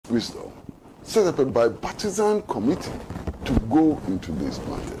wisdom, set up a bipartisan committee to go into these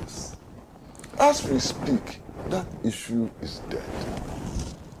matters. As we speak, that issue is dead.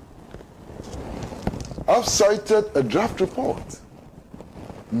 I've cited a draft report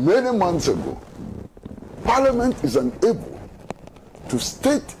many months ago. Parliament is unable to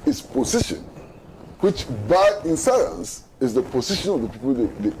state its position, which by inference is the position of the people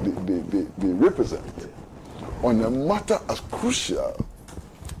they represent, on a matter as crucial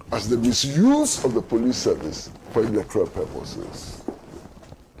as the misuse of the police service for electoral purposes.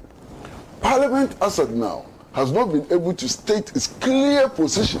 Parliament, as of now, has not been able to state its clear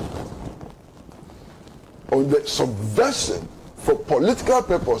position on the subversion for political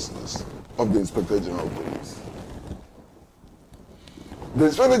purposes of the Inspector General of Police. The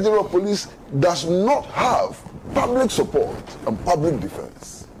Inspector General of Police does not have public support and public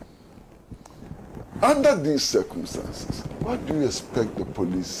defense. Under these circumstances, what do you expect the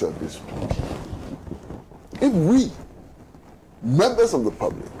police service to be? If we, members of the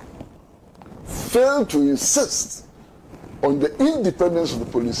public, fail to insist on the independence of the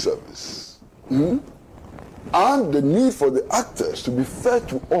police service and the need for the actors to be fair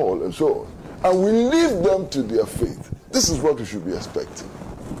to all and so on, and we leave them to their fate, this is what we should be expecting.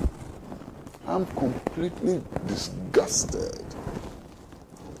 I'm completely disgusted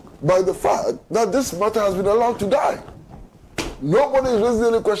by the fact that this matter has been allowed to die. Nobody is raising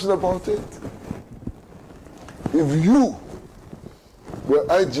any question about it. If you were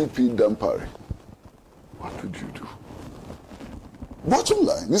IGP Dampari, what would you do? Bottom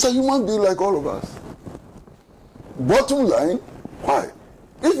line, he's a human being like all of us. Bottom line, why?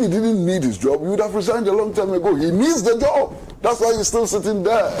 If he didn't need his job, he would have resigned a long time ago. He needs the job. That's why he's still sitting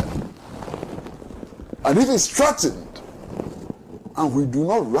there. And if he's threatened, and we do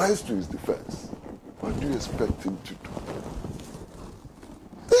not rise to his defense, what do you expect him to do?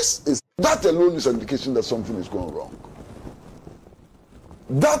 That alone is an indication that something is going wrong.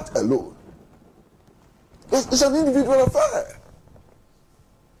 That alone. It's an individual affair.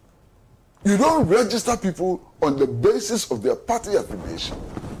 You don't register people on the basis of their party affiliation.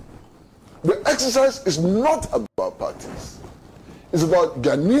 The exercise is not about parties. It's about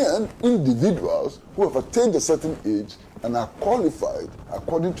Ghanaian individuals who have attained a certain age and are qualified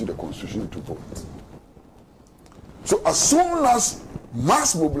according to the constitution to vote. So as soon as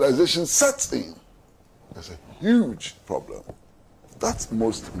mass mobilization sets in, there's a huge problem. That's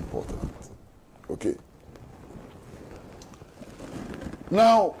most important. Okay?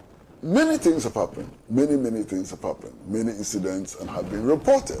 Now, many things have happened. Many things have happened. Many incidents and have been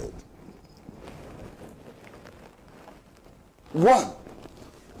reported. One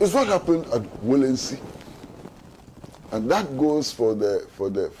is what happened at Willency, and that goes for the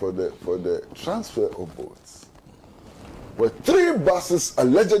transfer of votes, where 3 buses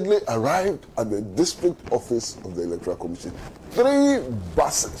allegedly arrived at the district office of the Electoral Commission. 3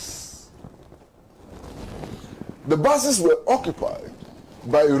 buses. The buses were occupied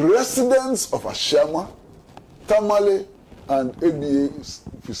by residents of Ashama, Tamale, and ABA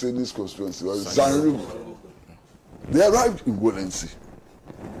Fuseni's constituency, or Zanribu. They arrived in Willency.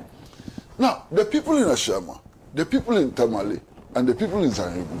 Now, the people in Ashama, the people in Tamale, and the people in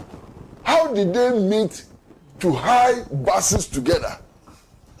Zanribu, how did they meet to hire buses together,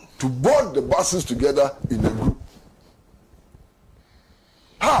 to board the buses together in a group?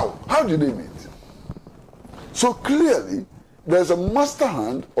 How? How did they meet? So clearly, there's a master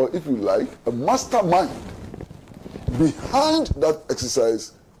hand, or if you like, a mastermind behind that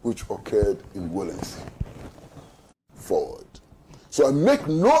exercise which occurred in Willency. Forward. So I make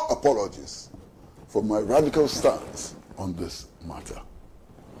no apologies for my radical stance on this matter.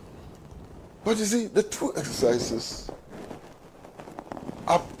 But you see, the 2 exercises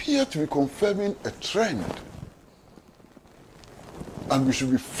appear to be confirming a trend. And we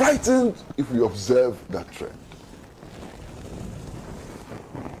should be frightened if we observe that trend.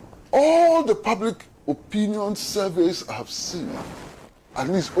 All the public opinion surveys I have seen, at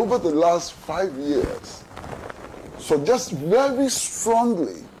least over the last 5 years, suggest very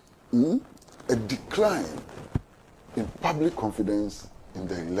strongly a decline in public confidence in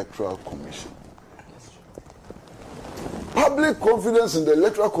the Electoral Commission. Public confidence in the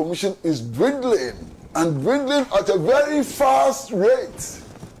Electoral Commission is dwindling, and dwindling at a very fast rate.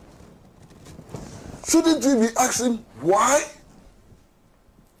 Shouldn't we be asking why?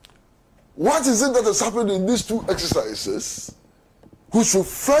 What is it that has happened in these 2 exercises which should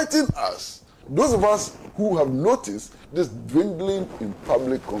frighten us, those of us who have noticed this dwindling in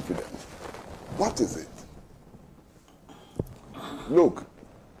public confidence? What is it? Look,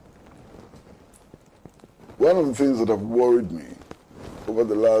 one of the things that have worried me over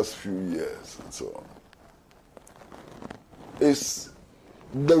the last few years and so on is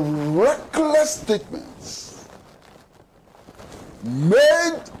the reckless statements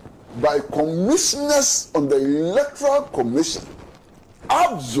made by commissioners on the Electoral Commission.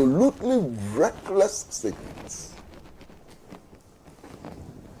 Absolutely reckless statements.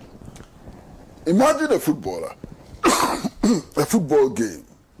 Imagine a footballer, a football game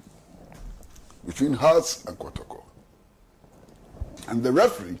between Hearts and Kotoko. And the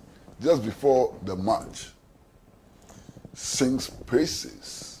referee, just before the match, sings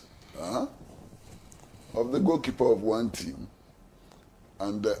praises of the goalkeeper of one team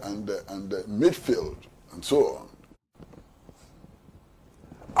and the midfield and so on.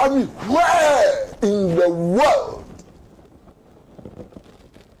 I mean, where in the world,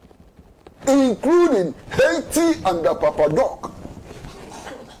 including Haiti and the Papadoc,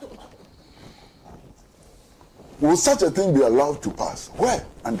 will such a thing be allowed to pass? Where?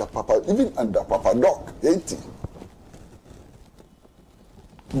 Even under Papadoc, Haiti.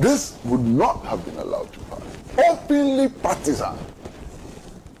 This would not have been allowed to pass. Openly partisan.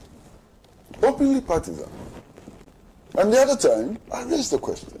 Openly partisan. And the other time, I raised the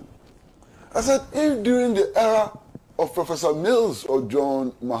question. I said, if during the era of Professor Mills or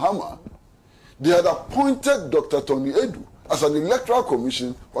John Mahama, they had appointed Dr. Tony Edu as an electoral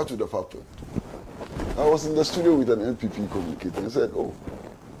commission, what would have happened? I was in the studio with an NPP communicator and said, oh,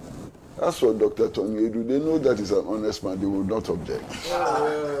 as for Dr. Tony Edu, they know that he's an honest man, they will not object.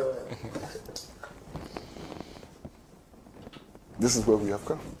 This is where we have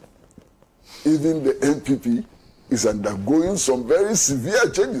come. Even the NPP is undergoing some very severe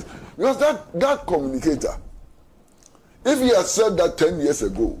changes. Because that communicator, if he had said that 10 years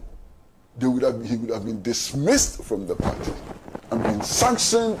ago, he would have been dismissed from the party and been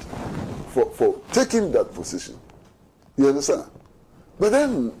sanctioned for taking that position. You understand? But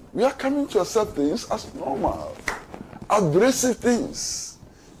then we are coming to accept things as normal. Abrasive things.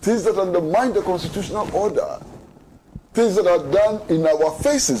 Things that undermine the constitutional order. Things that are done in our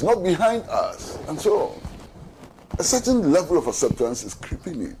faces, not behind us. And so a certain level of acceptance is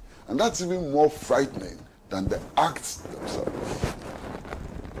creeping in. And that's even more frightening than the acts themselves.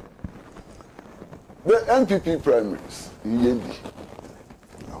 The NPP primaries in Yendi.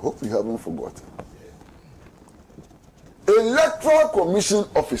 I hope you haven't forgotten. Electoral Commission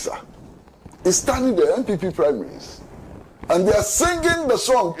officer is standing the NPP primaries and they are singing the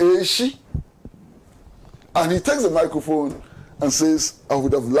song Eshi. And he takes the microphone and says, I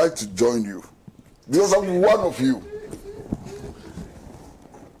would have liked to join you because I'm one of you.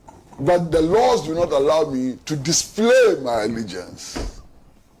 But the laws do not allow me to display my allegiance.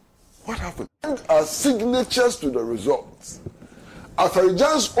 What happened? Our signatures to the results.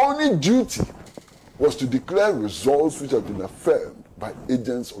 Afarijan's only duty was to declare results which have been affirmed by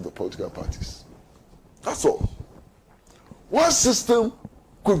agents of the political parties. That's all. What system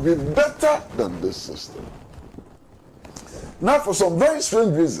could be better than this system? Now, for some very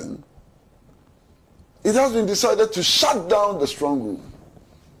strange reason, it has been decided to shut down the strong room.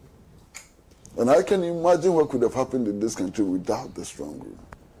 And I can imagine what could have happened in this country without the strong room.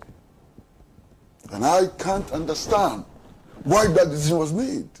 And I can't understand why that decision was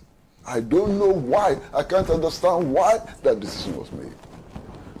made. I don't know why. I can't understand why that decision was made.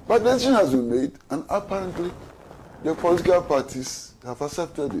 But the decision has been made, and apparently the political parties have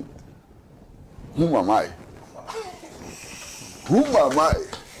accepted it. Whom am I? Whom am I?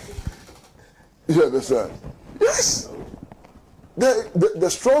 You understand? Yes. The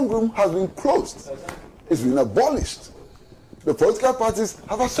strong room has been closed. It's been abolished. The political parties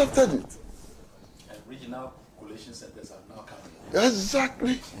have accepted it. And regional coalition centers are now coming.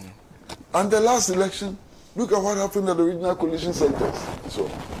 Exactly. And the last election, look at what happened at the regional coalition centers. So,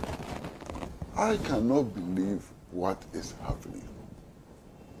 I cannot believe what is happening.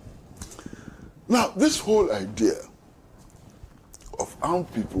 Now, this whole idea of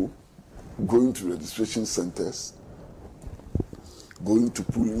armed people going to registration centers, going to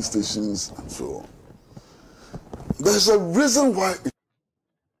polling stations, and so on, there's a reason why it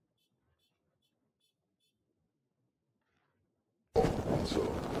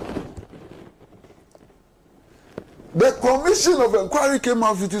so the Commission of Inquiry came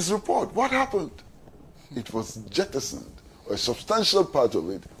out with its report. What happened? It was jettisoned, or a substantial part of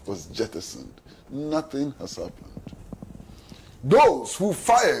it was jettisoned. Nothing has happened. Those who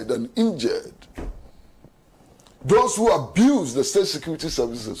fired and injured, those who abused the state security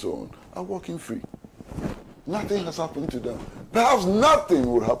services and so on, are walking free. Nothing has happened to them. Perhaps nothing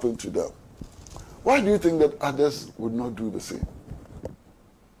will happen to them. Why do you think that others would not do the same?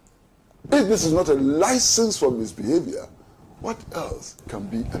 If this is not a license for misbehavior, What else can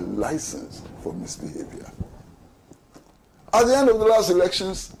be a license for misbehavior? At the end of the last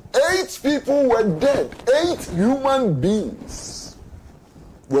elections, 8 people were dead. 8 human beings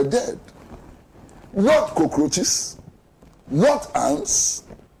were dead. Not cockroaches, not ants,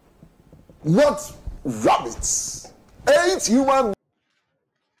 not rabbits. 8 human beings.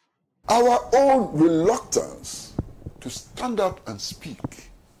 Our own reluctance to stand up and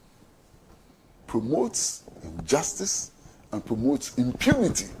speak promotes injustice and promotes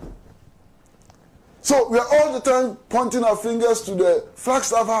impunity. So we are all the time pointing our fingers to the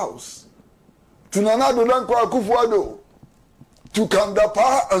Flagstaff House, to Nana Addo Akufo-Addo, to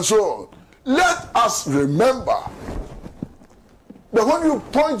Kandapa, and so on. Let us remember that when you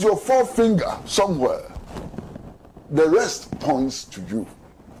point your forefinger somewhere, the rest points to you.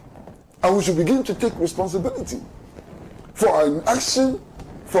 And we should begin to take responsibility for our inaction,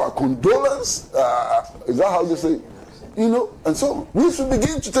 for our condolence, is that how they say, you know, and so on. We should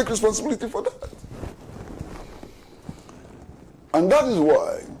begin to take responsibility for that. And that is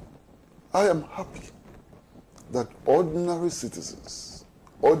why I am happy that ordinary citizens,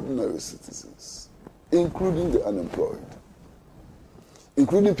 including the unemployed,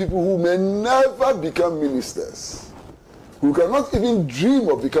 including people who may never become ministers, who cannot even dream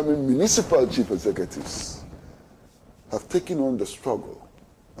of becoming municipal chief executives, have taken on the struggle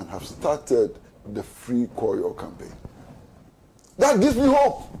and have started the Free Koryoo campaign. That gives me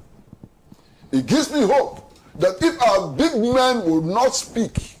hope. It gives me hope that if our big men would not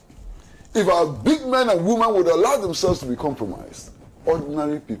speak, if our big men and women would allow themselves to be compromised,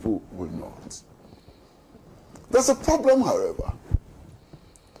 ordinary people will not. There's a problem, however.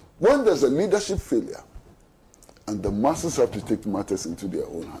 When there's a leadership failure and the masses have to take matters into their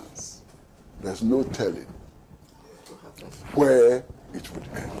own hands, there's no telling where it would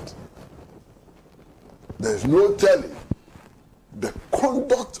end. There's no telling the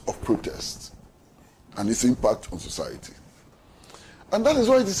conduct of protest and its impact on society. And that is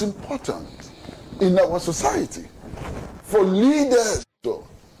why it is important in our society for leaders. So,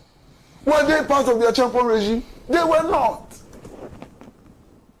 were they part of the Achampon regime? They were not.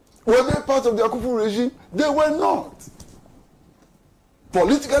 Were they part of the Akufo regime? They were not.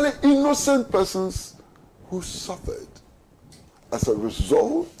 Politically innocent persons who suffered as a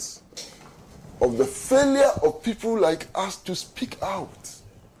result of the failure of people like us to speak out,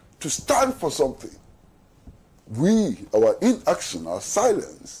 to stand for something. We, our inaction, our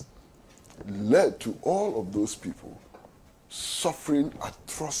silence, led to all of those people suffering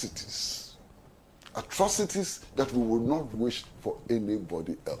atrocities. Atrocities that we would not wish for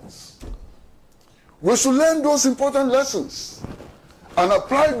anybody else. We should learn those important lessons and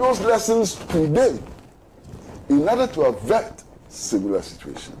apply those lessons today in order to avert similar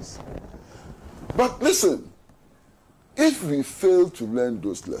situations. But listen, if we fail to learn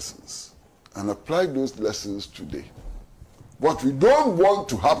those lessons and apply those lessons today, what we don't want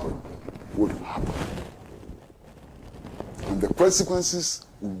to happen will happen. And the consequences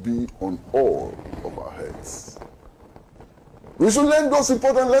will be on all of our heads. We should learn those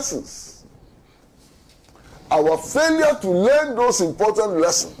important lessons. Our failure to learn those important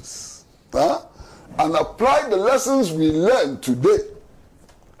lessons and apply the lessons we learned today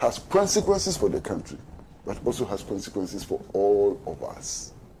has consequences for the country, but also has consequences for all of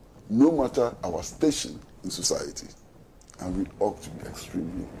us, no matter our station in society. And we ought to be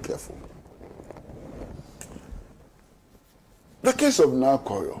extremely careful. The case of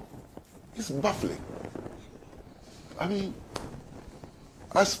Koryoo is baffling. I mean,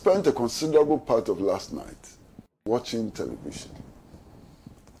 I spent a considerable part of last night watching television,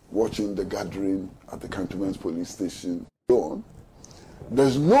 watching the gathering at the cantonment police station, so on.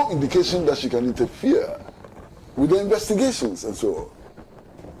 There's no indication that she can interfere with the investigations and so on.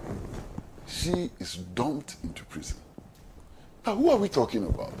 She is dumped into prison. Now, who are we talking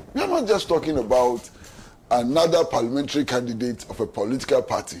about? We are not just talking about another parliamentary candidate of a political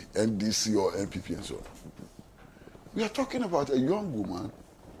party, NDC or NPP and so on. We are talking about a young woman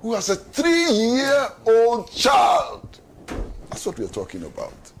who has a 3-year-old child. That's what we are talking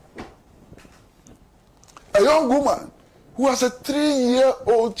about. A young woman who has a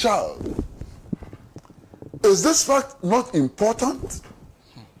 3-year-old child. Is this fact not important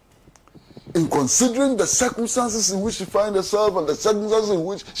in considering the circumstances in which she finds herself and the circumstances in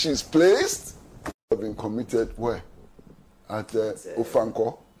which she is placed? Have been committed where? At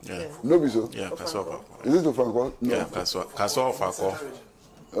Ofanko? Yeah. No, Bizo? Yeah, Kaswa. Is it Ofanko? No. Yeah, Kaswa Ofanko.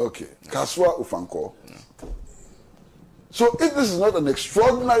 Okay, Kaswa Ofanko. Yeah. So if this is not an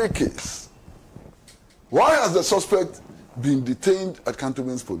extraordinary case, why has the suspect been detained at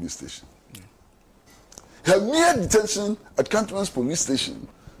Cantonment's police station? Her mere detention at Cantonment's police station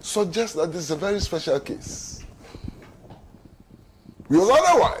suggests that this is a very special case. Because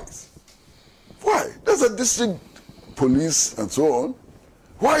otherwise, why? There's a district police and so on.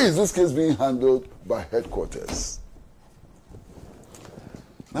 Why is this case being handled by headquarters?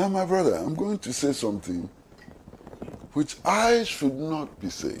 Now, my brother, I'm going to say something which I should not be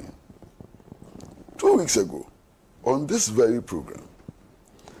saying. 2 weeks ago, on this very program,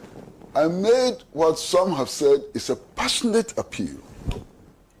 I made what some have said is a passionate appeal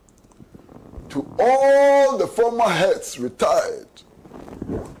to all the former heads, retired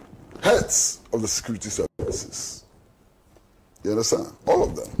heads of the security services. You understand? All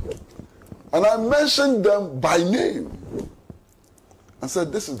of them. And I mentioned them by name and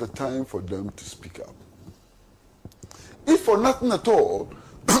said this is the time for them to speak up. If for nothing at all,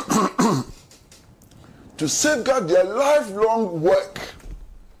 to safeguard their lifelong work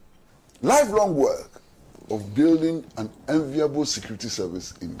of building an enviable security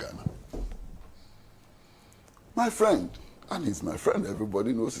service in Ghana. My friend, and he's my friend,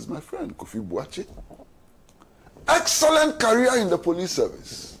 everybody knows he's my friend, Kofi Boakye. Excellent career in the police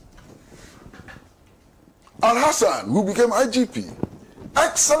service. Al Hassan, who became IGP,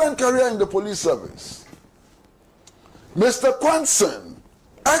 excellent career in the police service. Mr. Kwansen,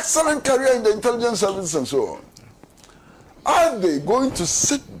 excellent career in the intelligence service and so on. Are they going to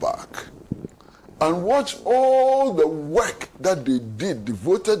sit back and watch all the work that they did,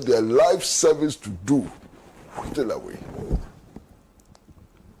 devoted their life service to do, whittle away?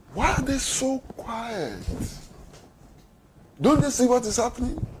 Why are they so quiet? Don't they see what is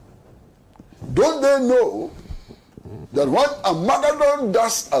happening? Don't they know that when Amagedon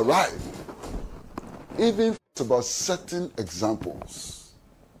does arrive, even it's about setting examples,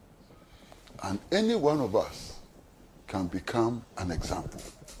 and any one of us can become an example.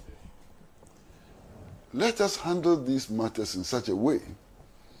 Let us handle these matters in such a way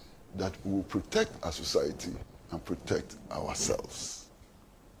that we will protect our society and protect ourselves.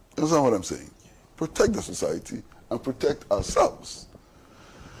 You understand what I'm saying? Protect the society and protect ourselves.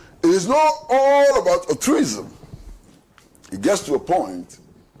 It is not all about altruism. It gets to a point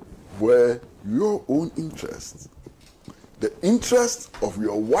where your own interest, the interest of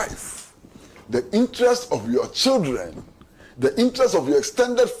your wife, the interest of your children, the interest of your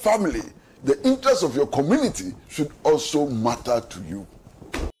extended family, the interest of your community should also matter to you.